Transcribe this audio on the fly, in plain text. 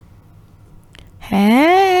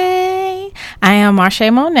Hey, I am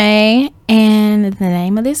Marsha Monet, and the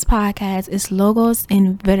name of this podcast is Logos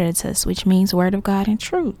in Veritas, which means Word of God and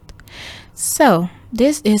Truth. So,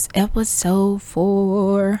 this is episode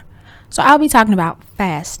 4. So, I'll be talking about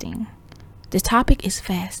fasting. The topic is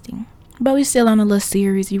fasting, but we're still on a little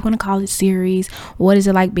series. If you want to call it series, what is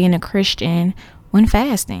it like being a Christian when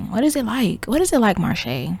fasting? What is it like? What is it like,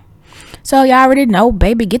 Marsha? So, y'all already know,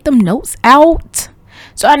 baby, get them notes out.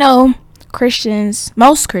 So, I know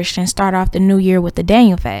most Christians start off the new year with the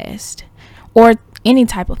Daniel fast or any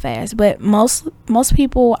type of fast, but most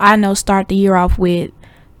people I know start the year off with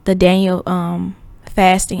the Daniel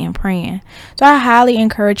fasting and praying. So I highly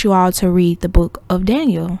encourage you all to read the book of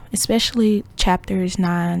Daniel, especially chapters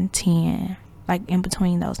 9, 10, like in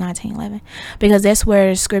between those 19, 11, because that's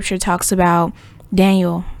where scripture talks about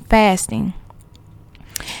Daniel fasting.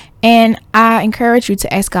 And I encourage you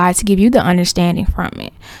to ask God to give you the understanding from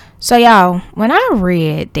it. So, y'all, when I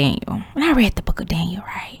read the book of Daniel,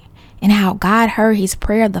 right, and how God heard his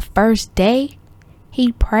prayer the first day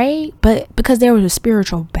he prayed, but because there was a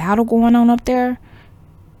spiritual battle going on up there,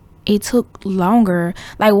 it took longer.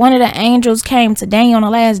 Like, one of the angels came to Daniel on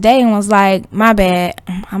the last day and was like, my bad,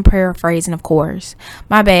 I'm paraphrasing, of course,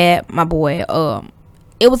 my bad, my boy,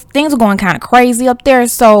 things were going kind of crazy up there,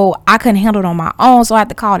 so I couldn't handle it on my own, so I had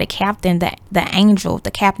to call the captain, the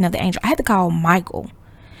captain of the angel. I had to call Michael,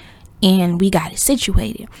 and we got it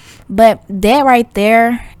situated. But that right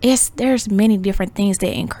there, there's many different things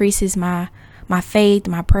that increases my faith,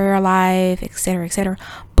 my prayer life, etc., etc.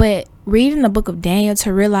 But reading the book of Daniel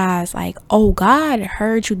to realize, like, oh, God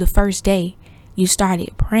heard you the first day you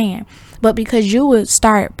started praying. But because you would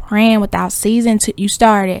start praying without ceasing,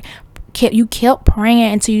 you kept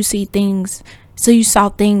praying until you saw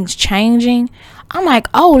things changing. I'm like,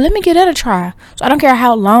 oh, let me give that a try. So I don't care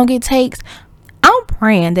how long it takes. I'm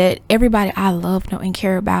praying that everybody I love, know, and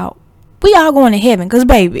care about, we all going to heaven. Because,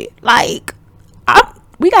 baby, like,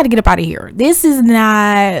 we got to get up out of here. This is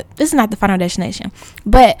not the final destination.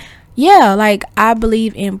 But, yeah, like, I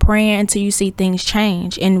believe in praying until you see things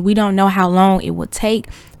change. And we don't know how long it will take.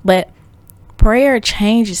 But prayer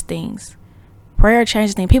changes things. Prayer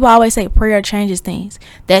changes things. People always say prayer changes things.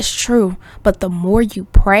 That's true. But the more you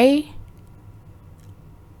pray,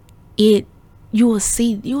 you will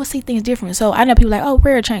see things different. So I know people like, oh,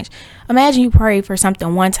 prayer change. Imagine you pray for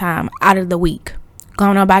something one time out of the week,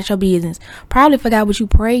 going on about your business, probably forgot what you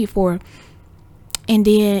prayed for, and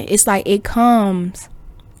then it's like it comes,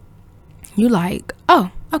 you like, oh,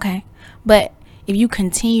 okay. But if you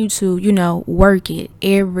continue to work it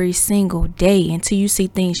every single day until you see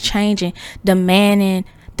things changing, demanding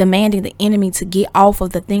the enemy to get off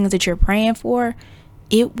of the things that you're praying for,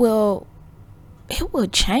 it will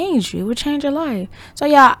change you. It will change your life. So,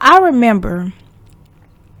 yeah, I remember.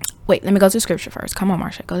 Wait, let me go to the scripture first. Come on,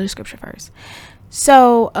 Marsha. Go to the scripture first.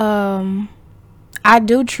 So, I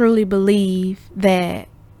do truly believe that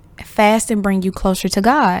fasting brings you closer to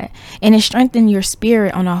God. And it strengthens your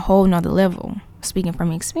spirit on a whole nother level. Speaking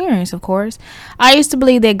from experience, of course. I used to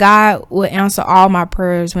believe that God would answer all my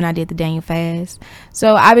prayers when I did the Daniel fast.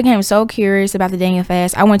 So I became so curious about the Daniel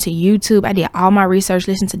fast. I went to YouTube. I did all my research,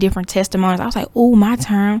 listened to different testimonies. I was like, oh, my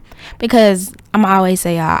turn. Because I'm always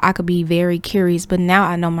say I could be very curious, but now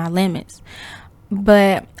I know my limits.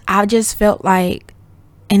 But I just felt like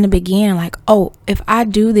in the beginning, like, oh, if I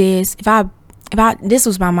do this, this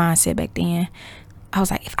was my mindset back then. I was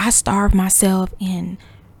like, if I starve myself and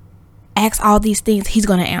ask all these things, he's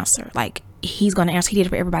going to answer. Like, he's going to answer. He did it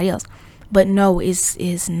for everybody else. But no,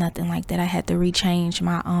 it's nothing like that. I had to rechange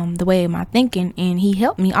my the way of my thinking, and he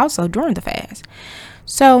helped me also during the fast.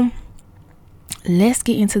 So let's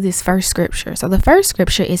get into this first scripture. So the first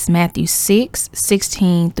scripture is Matthew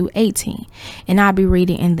 6:16 through 18, and I'll be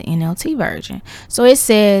reading in the NLT version. So it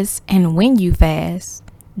says, and when you fast,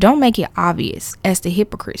 don't make it obvious as the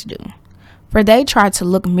hypocrites do, for they try to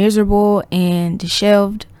look miserable and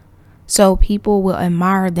disheveled, so people will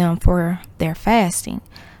admire them for their fasting.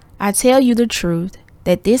 I tell you the truth,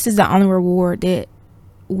 that this is the only reward that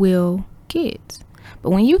will get. But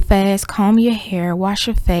when you fast, comb your hair, wash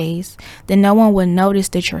your face, then no one will notice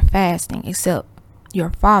that you're fasting except your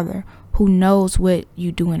Father, who knows what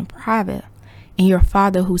you do in private. And your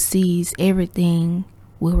Father, who sees everything,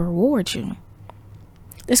 will reward you.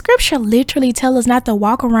 The scripture literally tells us not to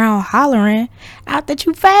walk around hollering out that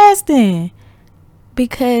you fasting.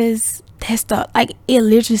 Because it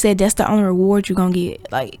literally said that's the only reward you're gonna get.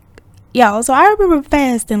 Like, y'all, so I remember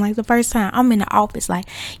fasting, like, the first time I'm in the office, like,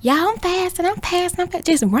 y'all, I'm fasting,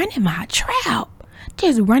 just running my trap,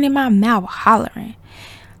 just running my mouth, hollering.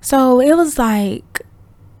 So it was like,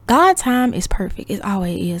 God's time is perfect. It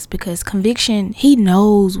always is, because conviction, he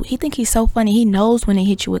knows. He think he's so funny. He knows when it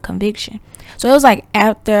hit you with conviction. So it was like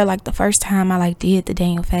after like the first time I like did the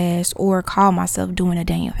Daniel fast or called myself doing a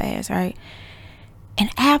Daniel fast, right? And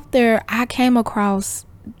after I came across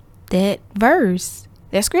that verse,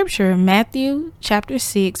 that scripture, Matthew chapter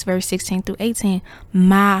 6, verse 16 through 18,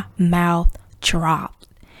 my mouth dropped.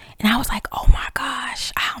 And I was like, oh my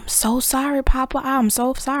gosh, I'm so sorry, Papa. I'm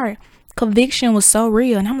so sorry. Conviction was so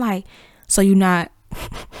real. And I'm like, so you're not,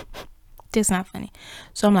 that's not funny.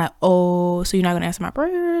 So I'm like, oh, so you're not going to answer my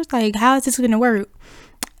prayers? Like, how is this going to work?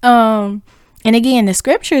 And again, the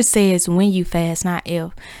scripture says when you fast, not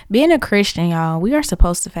if. Being a Christian, y'all, we are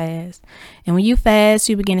supposed to fast. And when you fast,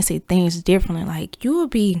 you begin to see things differently. Like, you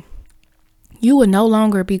will no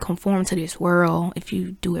longer be conformed to this world if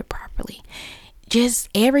you do it properly. Just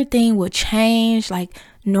everything will change. Like,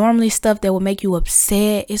 normally stuff that will make you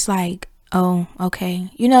upset, it's like, oh, okay.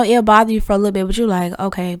 You know, it'll bother you for a little bit, but you're like,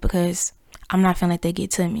 okay, because I'm not feeling like they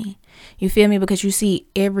get to me. You feel me? Because you see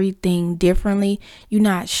everything differently. You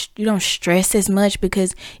don't stress as much,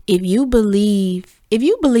 because if you believe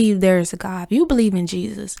there is a God, if you believe in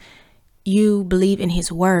Jesus, you believe in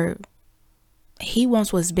his word, he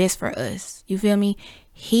wants what's best for us. You feel me?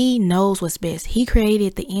 He knows what's best. He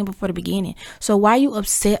created the end before the beginning. So why are you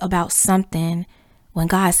upset about something when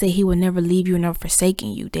God said he will never leave you and never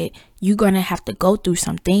forsaken you, that you're going to have to go through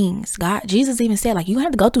some things? Jesus even said, like, you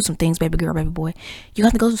have to go through some things, baby girl, baby boy. You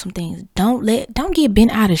have to go through some things. Don't get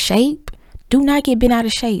bent out of shape. Do not get bent out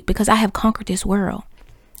of shape, because I have conquered this world.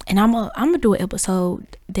 And I'm going to do an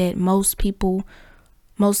episode that most people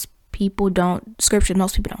don't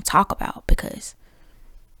talk about, because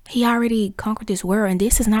he already conquered this world and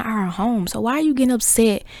this is not our home. So why are you getting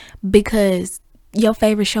upset because your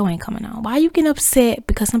favorite show ain't coming on? Why are you getting upset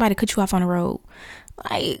because somebody cut you off on the road?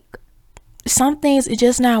 Like, some things, it's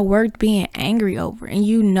just not worth being angry over. And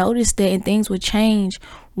you notice that, and things will change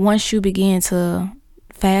once you begin to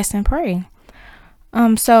fast and pray.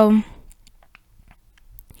 So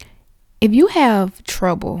if you have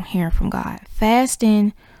trouble hearing from God,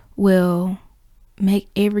 fasting will make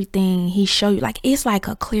everything he show you, like, it's like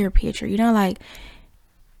a clear picture, you know, like,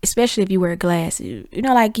 especially if you wear glasses, you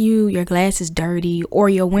know, like your glass is dirty, or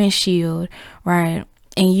your windshield, right?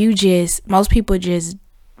 And most people just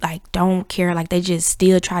like don't care, like they just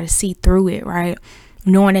still try to see through it, right?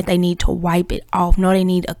 Knowing that they need to wipe it off, know they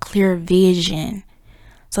need a clear vision.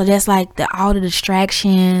 So that's like all the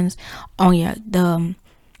distractions on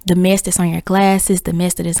the mess that's on your glasses, the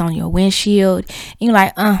mess that is on your windshield. And you're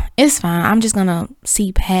like, it's fine. I'm just gonna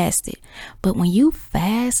see past it. But when you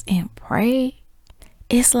fast and pray,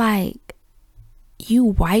 it's like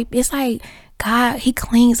it's like God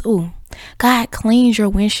cleans your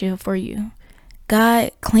windshield for you.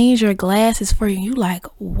 God cleans your glasses for you. You like,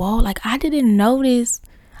 whoa, like I didn't notice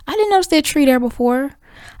that tree there before.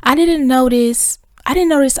 I didn't notice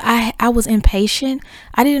I was impatient.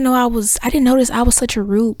 I didn't notice I was such a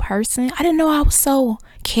rude person. I didn't know I was so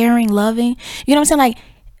caring, loving. You know what I'm saying? Like,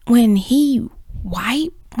 when he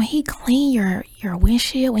clean your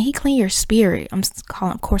windshield, when he clean your spirit, I'm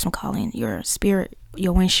calling your spirit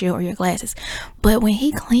your windshield or your glasses. But when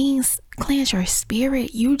he cleans your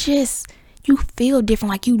spirit, you feel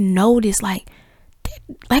different. Like, you notice, like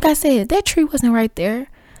I said, that tree wasn't right there.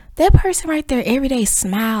 That person right there every day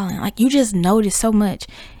smiling. Like, you just notice so much,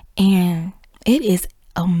 and it is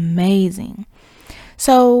amazing.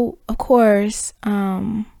 So, of course,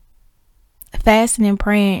 fasting and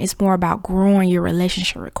praying is more about growing your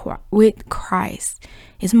relationship with Christ.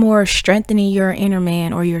 It's more strengthening your inner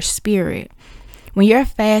man or your spirit. When you're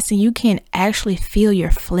fasting, you can actually feel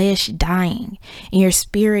your flesh dying, and your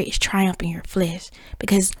spirit is triumphing your flesh.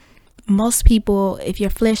 Because most people, if your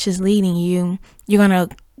flesh is leading you, you're gonna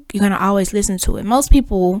always listen to it. Most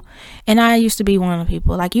people, and I used to be one of the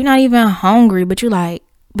people, like, you're not even hungry, but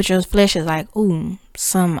your flesh is like, ooh,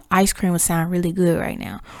 some ice cream would sound really good right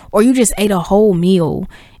now. Or you just ate a whole meal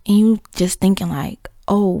and you just thinking like,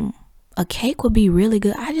 oh, a cake would be really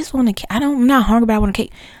good. I just want a cake. I'm not hungry, but I want a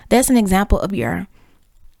cake. That's an example of your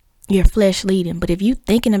flesh leading. But if you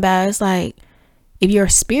thinking about it, it's like, if your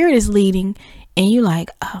spirit is leading and you like,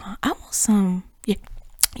 oh, I want some,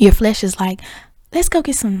 your flesh is like, let's go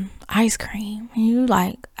get some ice cream. And you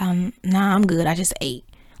like, nah, I'm good. I just ate.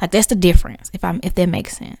 Like, that's the difference, if that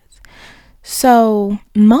makes sense. So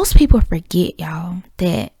most people forget, y'all,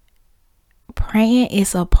 that praying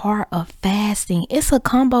is a part of fasting. It's a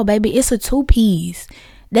combo, baby. It's a 2-piece.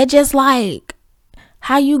 That just like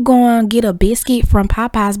how you gonna get a biscuit from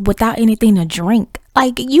Popeyes without anything to drink.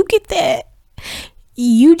 Like, you get that.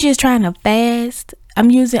 You just trying to fast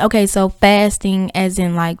so fasting as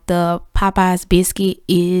in like the Popeyes biscuit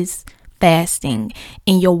is fasting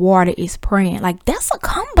and your water is praying. Like that's a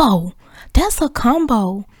combo.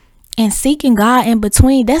 And seeking God in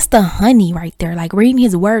between, that's the honey right there. Like reading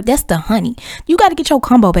his word, that's the honey. You got to get your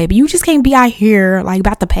combo, baby. You just can't be out here like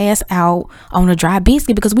about to pass out on a dry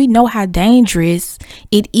biscuit, because we know how dangerous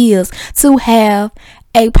it is to have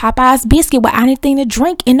a Popeyes biscuit without anything to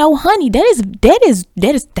drink and no honey. That is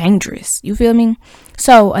dangerous. You feel me?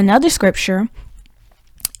 So another scripture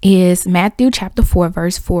is Matthew chapter 4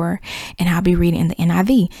 verse 4, and I'll be reading in the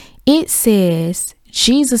NIV. It says,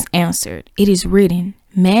 Jesus answered, "It is written,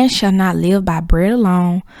 man shall not live by bread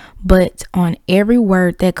alone, but on every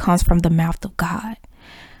word that comes from the mouth of God."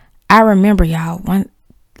 I remember, y'all,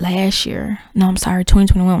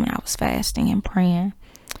 2021, when I was fasting and praying,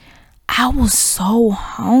 I was so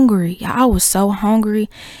hungry. I was so hungry.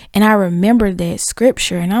 And I remember that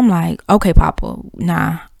scripture, and I'm like, okay, Papa,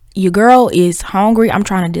 nah, your girl is hungry. I'm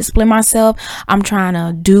trying to discipline myself. I'm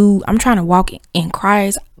trying to walk in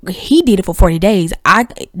Christ. He did it for 40 days.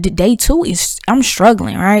 Day 2 I'm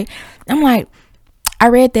struggling, right? I'm like, I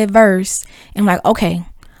read that verse and I'm like, okay,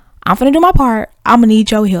 I'm gonna do my part. I'm gonna need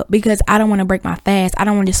your help because I don't want to break my fast.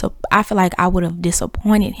 I feel like I would have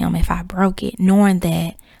disappointed him if I broke it, knowing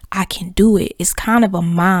that I can do it. It's kind of a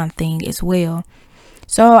mind thing as well.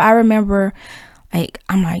 So I remember,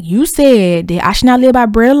 I'm like, you said that I should not live by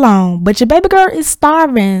bread alone, but your baby girl is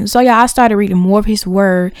starving. So yeah, I started reading more of his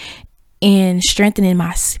word and strengthening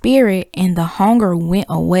my spirit, and the hunger went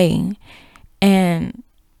away. And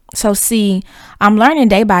so see, I'm learning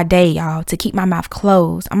day by day, y'all, to keep my mouth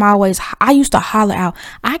closed. I used to holler out,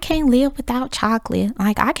 I can't live without chocolate.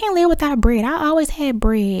 Like, I can't live without bread. I always had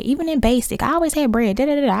bread. Even in basic, I always had bread.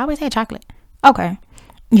 I always had chocolate. Okay,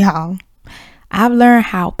 y'all, I've learned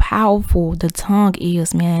how powerful the tongue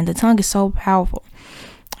is, man. The tongue is so powerful.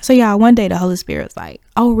 So y'all, one day the Holy Spirit was like,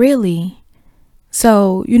 oh, really?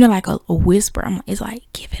 So, like a whisper, it's like,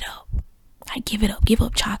 give it up. Like, give it up. Give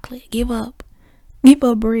up chocolate. Give up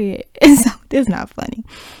bread. And so, this is not funny.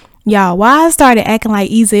 Y'all, why I started acting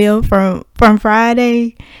like Ezra from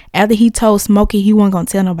Friday after he told Smokey he wasn't going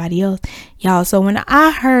to tell nobody else. Y'all, so when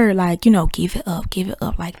I heard, like, give it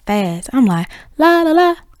up, like, fast, I'm like, la, la,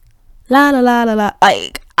 la, la, la, la, la, la.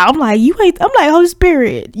 Like, I'm like, Holy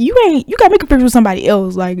Spirit, you got me confused with somebody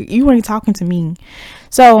else. Like, you ain't talking to me.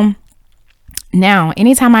 So, now,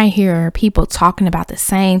 anytime I hear people talking about the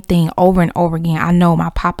same thing over and over again, I know my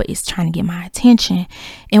Papa is trying to get my attention.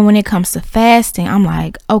 And when it comes to fasting, I'm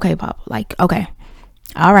like, okay, Papa, like, okay,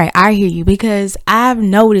 all right, I hear you. Because I've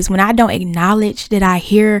noticed when I don't acknowledge that I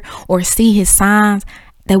hear or see his signs,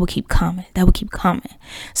 they will keep coming.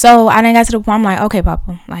 So I then got to the point, I'm like, okay,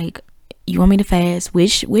 Papa, like, you want me to fast?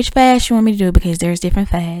 Which fast you want me to do? Because there's different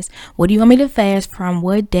fasts. What do you want me to fast from?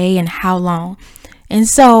 What day and how long? And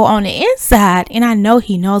so on the inside, and I know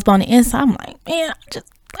he knows, but on the inside, I'm like, man, just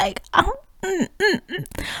like,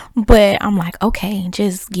 but I'm like, okay,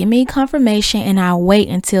 just give me confirmation, and I'll wait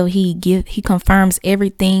until he confirms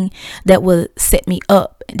everything that will set me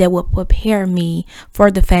up, that will prepare me for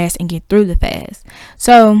the fast and get through the fast.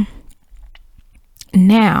 So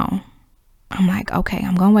now I'm like, okay,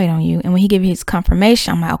 I'm gonna wait on you. And when he give his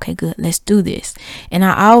confirmation, I'm like, okay, good, let's do this. And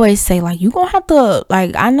I always say, like, you gonna have to,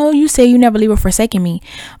 like, I know you say you never leave or forsaken me,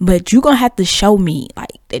 but you gonna have to show me,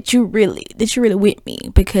 like, that you really with me.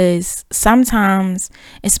 Because sometimes,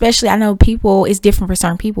 especially, I know it's different for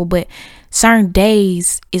certain people, but certain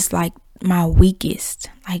days is like my weakest.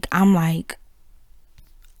 Like, I'm like,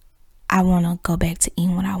 I want to go back to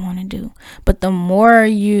eating what I want to do. But the more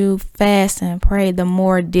you fast and pray, the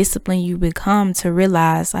more disciplined you become to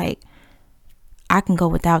realize, like, I can go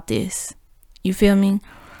without this. You feel me?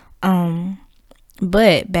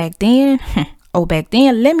 But back then,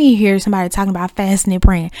 let me hear somebody talking about fasting and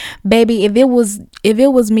praying. Baby, if it was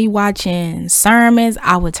me watching sermons,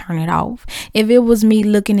 I would turn it off. If it was me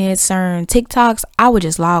looking at certain TikToks, I would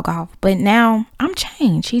just log off. But now I'm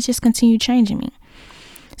changed. He's just continued changing me.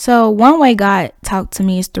 So one way God talked to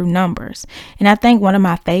me is through numbers. And I think one of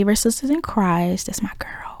my favorite sisters in Christ, that's my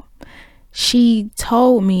girl, she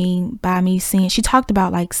told me she talked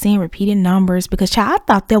about like seeing repeated numbers, because child, I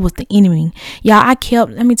thought that was the enemy. Y'all,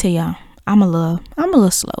 let me tell y'all, I'm a little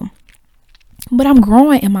slow. But I'm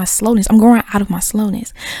growing in my slowness. I'm growing out of my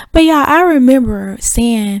slowness. But y'all, I remember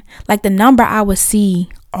seeing like the number I would see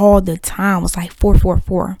all the time was like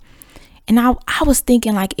 444. And I was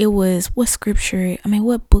thinking like it was, what scripture,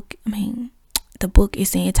 what book, the book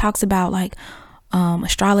is saying, it talks about like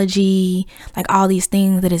astrology, like all these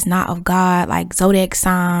things that is not of God, like zodiac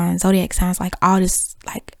signs, like all this,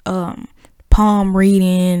 like palm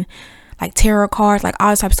reading, like tarot cards, like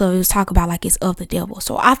all this type of stuff. It was talk about like it's of the devil.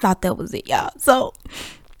 So I thought that was it, y'all. So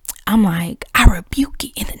I'm like, I rebuke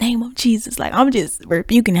it in the name of Jesus. Like, I'm just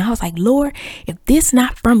rebuking it. I was like, Lord, if this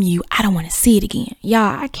not from you, I don't want to see it again.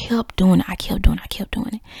 Y'all, I kept doing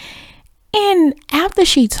it. And after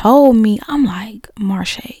she told me, I'm like,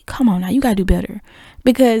 Marsha, come on now, you gotta do better,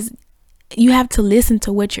 because you have to listen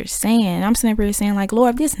to what you're saying. I'm sitting there saying like,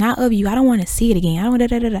 Lord, if this not of you, I don't want to see it again. I don't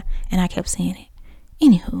da. And I kept saying it.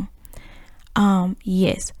 Anywho,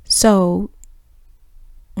 yes. So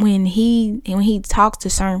when he talks to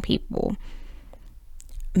certain people,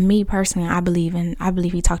 me personally, I believe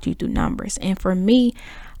he talked to you through numbers. And for me,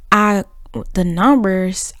 the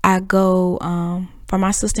numbers, I go for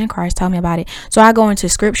my sister in Christ told me about it. So I go into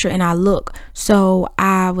scripture and I look. So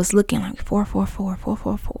I was looking like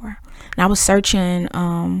 444. And I was searching,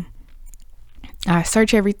 I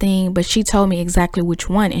search everything, but she told me exactly which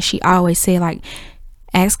one. And she always said like,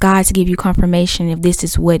 ask God to give you confirmation if this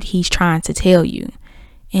is what he's trying to tell you.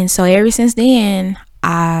 And so ever since then,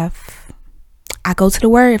 I go to the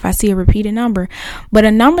word if I see a repeated number. But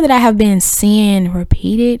a number that I have been seeing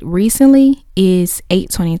repeated recently is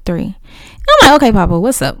 823. And I'm like, okay, Papa,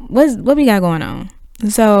 what's up? What we got going on?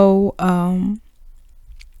 So I'm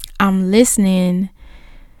listening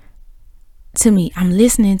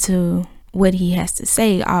to what he has to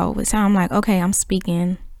say all the time. I'm like, okay, I'm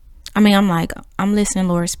listening,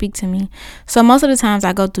 Lord, speak to me. So most of the times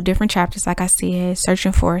I go through different chapters, like I said,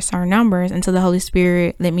 searching for certain numbers until the Holy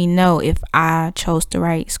Spirit let me know if I chose the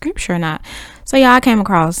right scripture or not. So yeah, I came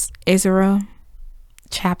across Ezra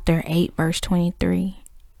chapter 8 verse 23.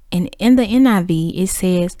 And in the NIV it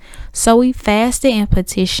says, so we fasted and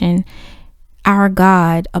petitioned our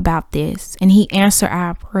God about this, and he answered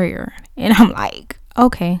our prayer. And I'm like,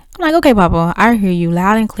 okay, Papa, I hear you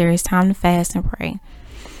loud and clear. It's time to fast and pray.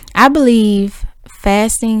 I believe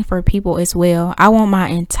fasting for people as well. I want my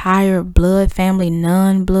entire blood family,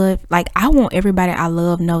 non-blood, like I want everybody I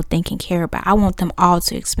love, know, think, and care about. I want them all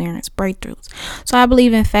to experience breakthroughs. So I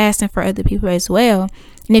believe in fasting for other people as well.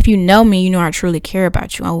 And if you know me, you know I truly care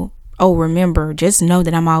about you. Oh, remember, just know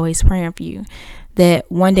that I'm always praying for you,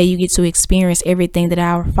 that one day you get to experience everything that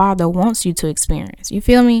our Father wants you to experience. You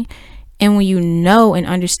feel me? And when you know and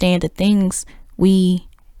understand the things when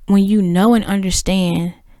you know and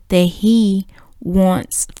understand that he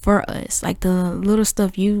wants for us, like the little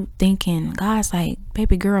stuff you thinking, God's like,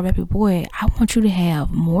 baby girl, baby boy, I want you to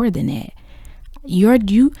have more than that. You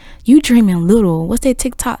dreaming little. What's that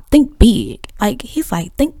TikTok? Think big. Like he's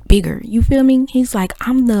like, think bigger. You feel me? He's like,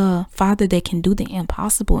 I'm the Father that can do the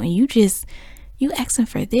impossible, and you asking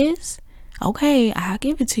for this. Okay, I'll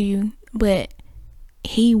give it to you, but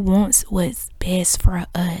he wants what's best for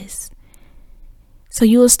us. So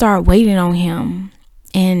you'll start waiting on him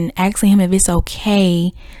and asking him if it's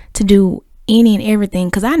okay to do any and everything,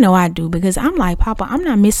 because I know I do, because I'm like, Papa, I'm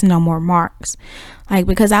not missing no more marks. Like,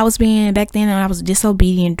 because I was being back then, I was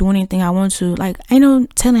disobedient, doing anything I want to, like, ain't no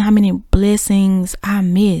telling how many blessings I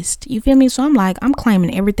missed. You feel me? So I'm like, I'm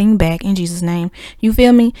claiming everything back in Jesus' name. You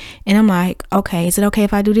feel me? And I'm like, okay, is it okay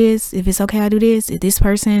if I do this? If it's okay, I do this. Did this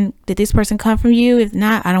person come from you? If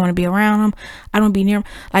not, I don't want to be around them. I don't be near them.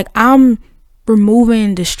 Like, I'm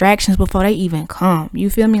removing distractions before they even come. You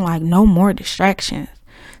feel me? Like, no more distractions.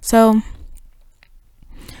 So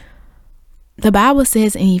the Bible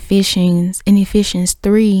says in Ephesians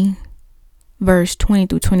 3 verse 20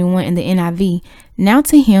 through 21 in the NIV, now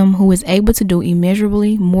to him who is able to do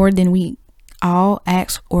immeasurably more than we all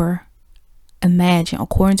ask or imagine,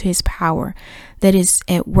 according to his power that is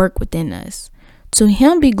at work within us. To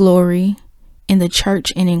him be glory in the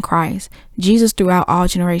church and in Christ Jesus throughout all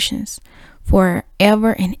generations,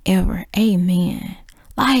 forever and ever. Amen.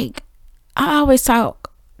 Like, I always talk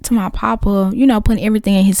to my Papa, putting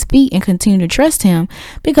everything at his feet and continue to trust him,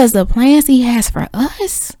 because the plans he has for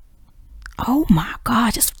us, oh my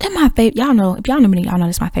God, just that's my favorite. Y'all know, if y'all know me, y'all know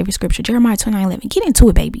that's my favorite scripture, Jeremiah 29:11. Get into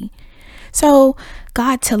it, baby. So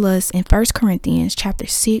God tell us in 1 Corinthians chapter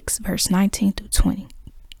 6 verse 19 through 20.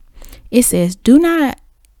 It says, do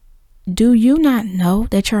you not know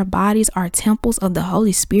that your bodies are temples of the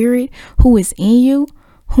Holy Spirit who is in you,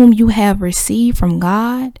 whom you have received from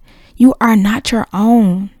God? You are not your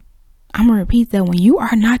own. I'm going to repeat that one. You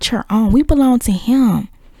are not your own. We belong to him.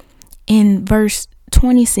 In verse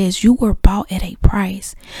 20 says, you were bought at a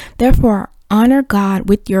price. Therefore, honor God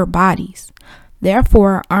with your bodies. He's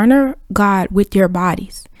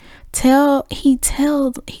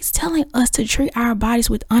telling us to treat our bodies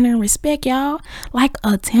with honor and respect, y'all, like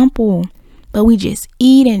a temple. But we just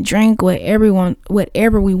eat and drink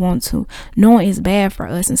whatever we want to, knowing it's bad for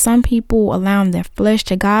us. And some people allowing their flesh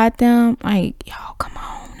to guide them. Like, y'all, come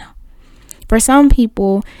on. For some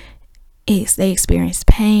people, they experience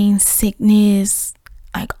pain, sickness,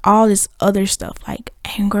 like all this other stuff, like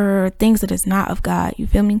anger, things that is not of God. You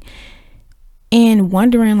feel me? And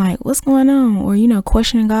wondering like what's going on, or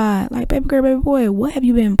questioning God, like, baby girl, baby boy, what have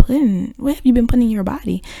you been putting in your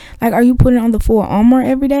body? Like, are you putting on the full armor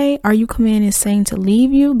every day? Are you commanding Satan to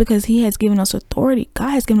leave you? Because he has given us authority. God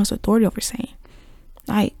has given us authority over Satan.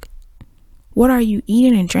 Like, what are you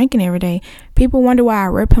eating and drinking every day? People wonder why I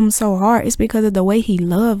rep him so hard. It's because of the way he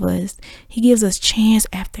loves us. He gives us chance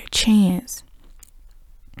after chance.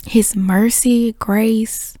 His mercy,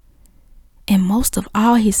 grace, and most of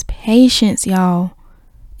all, his patience, y'all.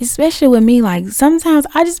 Especially with me, like, sometimes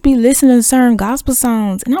I just be listening to certain gospel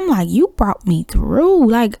songs and I'm like, you brought me through.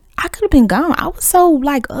 Like, I could have been gone. I was so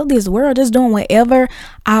like of this world, just doing whatever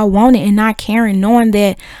I wanted and not caring, knowing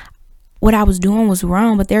that what I was doing was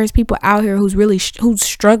wrong. But there's people out here who's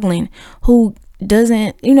struggling, who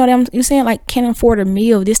doesn't, you're saying, like, can't afford a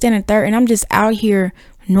meal, this, that, and third. And I'm just out here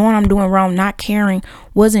knowing I'm doing wrong, not caring,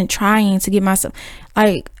 wasn't trying to get myself,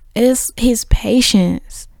 like, it's his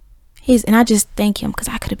patience. And I just thank him, because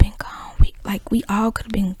I could have been gone. We all could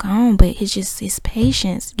have been gone, but it's just his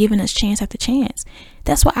patience, giving us chance after chance.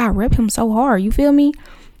 That's why I rep him so hard. You feel me?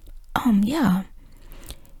 Yeah.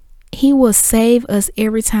 He will save us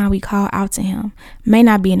every time we call out to him. May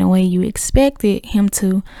not be in the way you expected him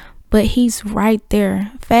to, but he's right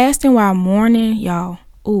there. Fasting while mourning, y'all.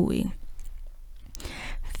 Ooh.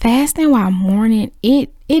 Fasting while mourning, it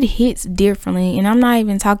hits differently. And I'm not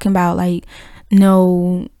even talking about like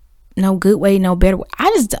no good way, no better way.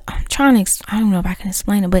 I'm trying to, I don't know if I can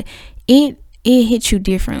explain it, but it hits you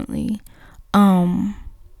differently.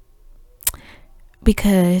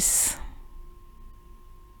 Because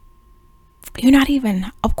you're not even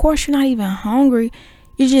hungry.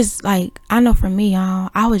 You're just like, I know for me, y'all,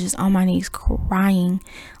 I was just on my knees crying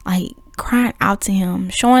out to him,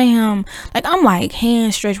 showing him, like, I'm like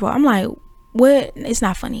hands stretched. I'm like, what? It's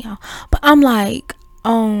not funny, y'all, but I'm like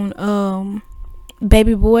on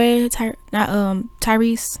baby boy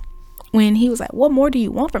Tyrese, when he was like, what more do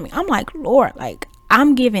you want from me? I'm like, Lord, like,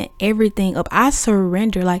 I'm giving everything up. I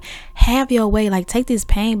surrender. Like, have your way. Like, take this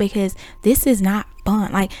pain, because this is not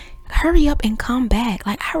fun. Like, hurry up and come back.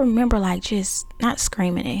 Like, I remember, like, just not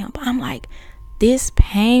screaming at him, but I'm like, this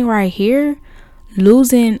pain right here,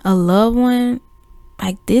 losing a loved one,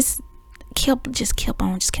 like, this kept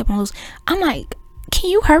on losing. I'm like, can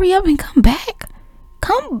you hurry up and come back?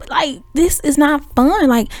 Like, this is not fun.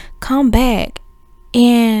 Like, come back.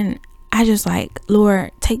 And I just like,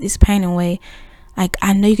 Lord, take this pain away. Like,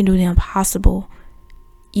 I know you can do the impossible.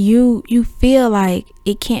 You feel like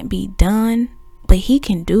it can't be done, but he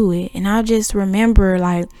can do it. And I just remember,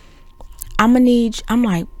 like, I'm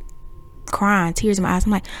like crying, tears in my eyes.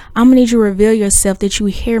 I'm like, I'm gonna need you to reveal yourself, that you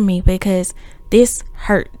hear me, because this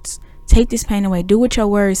hurts. Take this pain away. Do what your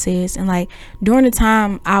word says. And like, during the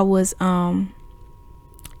time I was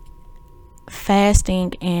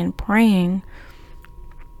fasting and praying,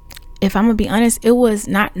 if I'm gonna be honest, it was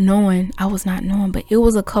not knowing. I was not knowing, but it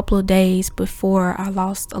was a couple of days before I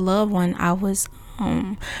lost a loved one. I was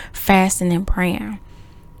fasting and praying,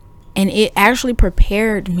 and it actually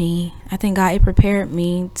prepared me. I think God, it prepared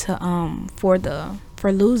me to for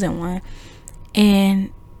losing one.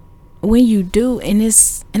 And when you do, and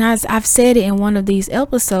I've said it in one of these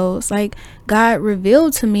episodes, like, God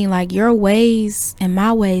revealed to me, like, your ways and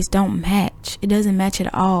my ways don't match. It doesn't match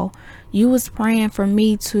at all. You was praying for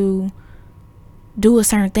me to do a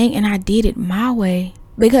certain thing, and I did it my way,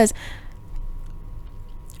 because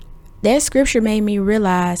that scripture made me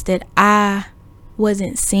realize that I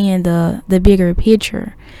wasn't seeing the bigger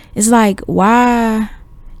picture. It's like, why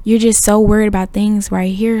you're just so worried about things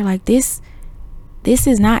right here? Like, this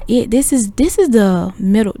is not it. This is the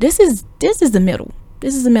middle. This is the middle.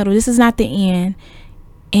 This is the middle. This is not the end.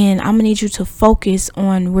 And I'm gonna need you to focus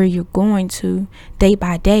on where you're going to day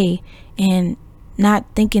by day, and not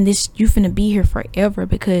thinking you finna be here forever.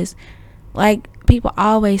 Because, like, people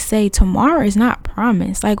always say, tomorrow is not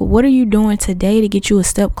promised. Like, what are you doing today to get you a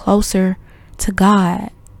step closer to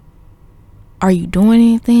God? Are you doing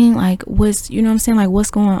anything? Like, what's, you know what I'm saying? Like,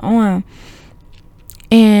 what's going on?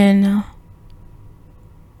 And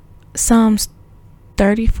Psalms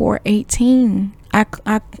 34:18,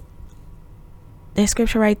 that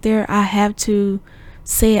scripture right there, I have to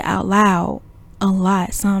say it out loud a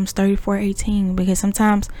lot. Psalms 34:18, because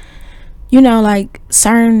sometimes, like,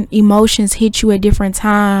 certain emotions hit you at different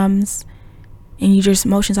times, and you just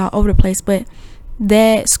emotions all over the place. But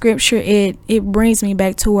that scripture, it brings me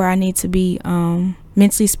back to where I need to be,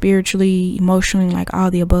 mentally, spiritually, emotionally, like all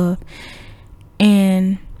the above.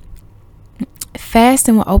 And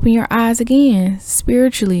Fasting will open your eyes again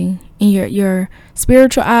spiritually, in your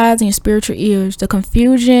spiritual eyes and your spiritual ears. The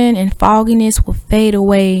confusion and fogginess will fade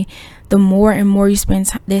away the more and more you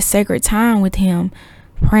spend that sacred time with him,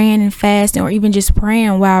 praying and fasting, or even just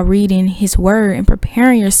praying while reading his word and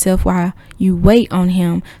preparing yourself while you wait on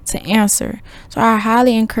him to answer. So I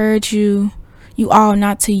highly encourage you all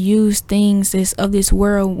not to use things of this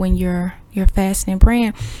world when you're fasting and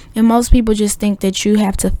praying. And most people just think that you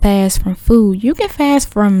have to fast from food. You can fast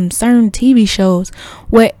from certain TV shows.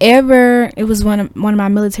 Whatever, it was one of my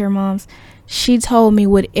military moms, she told me,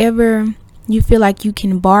 whatever you feel like you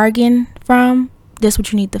can bargain from, that's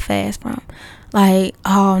what you need to fast from. Like,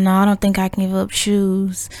 oh no, I don't think I can give up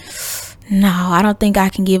shoes. No, I don't think I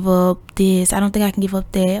can give up this. I don't think I can give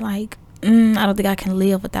up that. Like, I don't think I can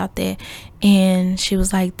live without that. And she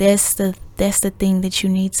was like, that's the thing that you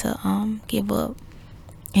need to give up.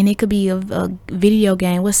 And it could be a video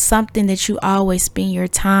game. What's something that you always spend your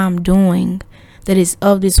time doing that is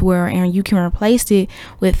of this world, and you can replace it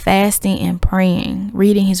with fasting and praying,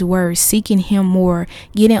 reading his word, seeking him more,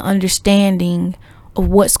 getting understanding of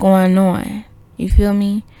what's going on. You feel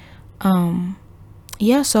me?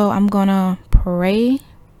 So I'm gonna pray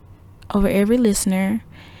over every listener.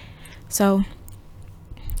 So,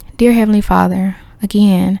 dear Heavenly Father,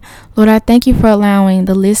 again, Lord, I thank you for allowing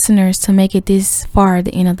the listeners to make it this far at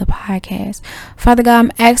the end of the podcast. Father God,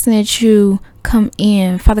 I'm asking that you come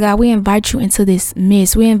in. Father God, we invite you into this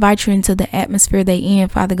midst. We invite you into the atmosphere they in,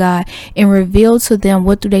 Father God, and reveal to them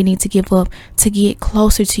what do they need to give up to get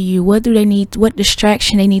closer to you. What do they need? What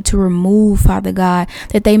distraction they need to remove, Father God,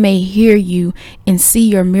 that they may hear you and see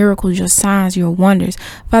your miracles, your signs, your wonders.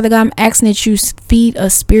 Father God, I'm asking that you feed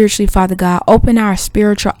us spiritually, Father God. Open our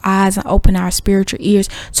spiritual eyes and open our spiritual ears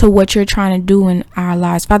to what you're trying to do in our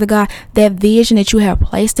lives. Father God, that vision that you have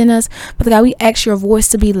placed in us, Father God, we ask your voice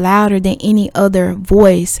to be louder than any other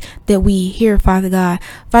voice that we hear, Father God.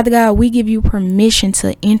 Father God, we give you permission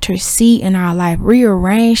to intercede in our life,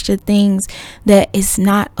 rearrange the things that is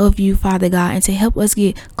not of you, Father God, and to help us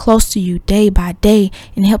get close to you day by day,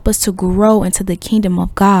 and help us to grow into the kingdom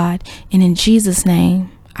of God. And in Jesus'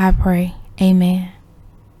 name I pray, amen.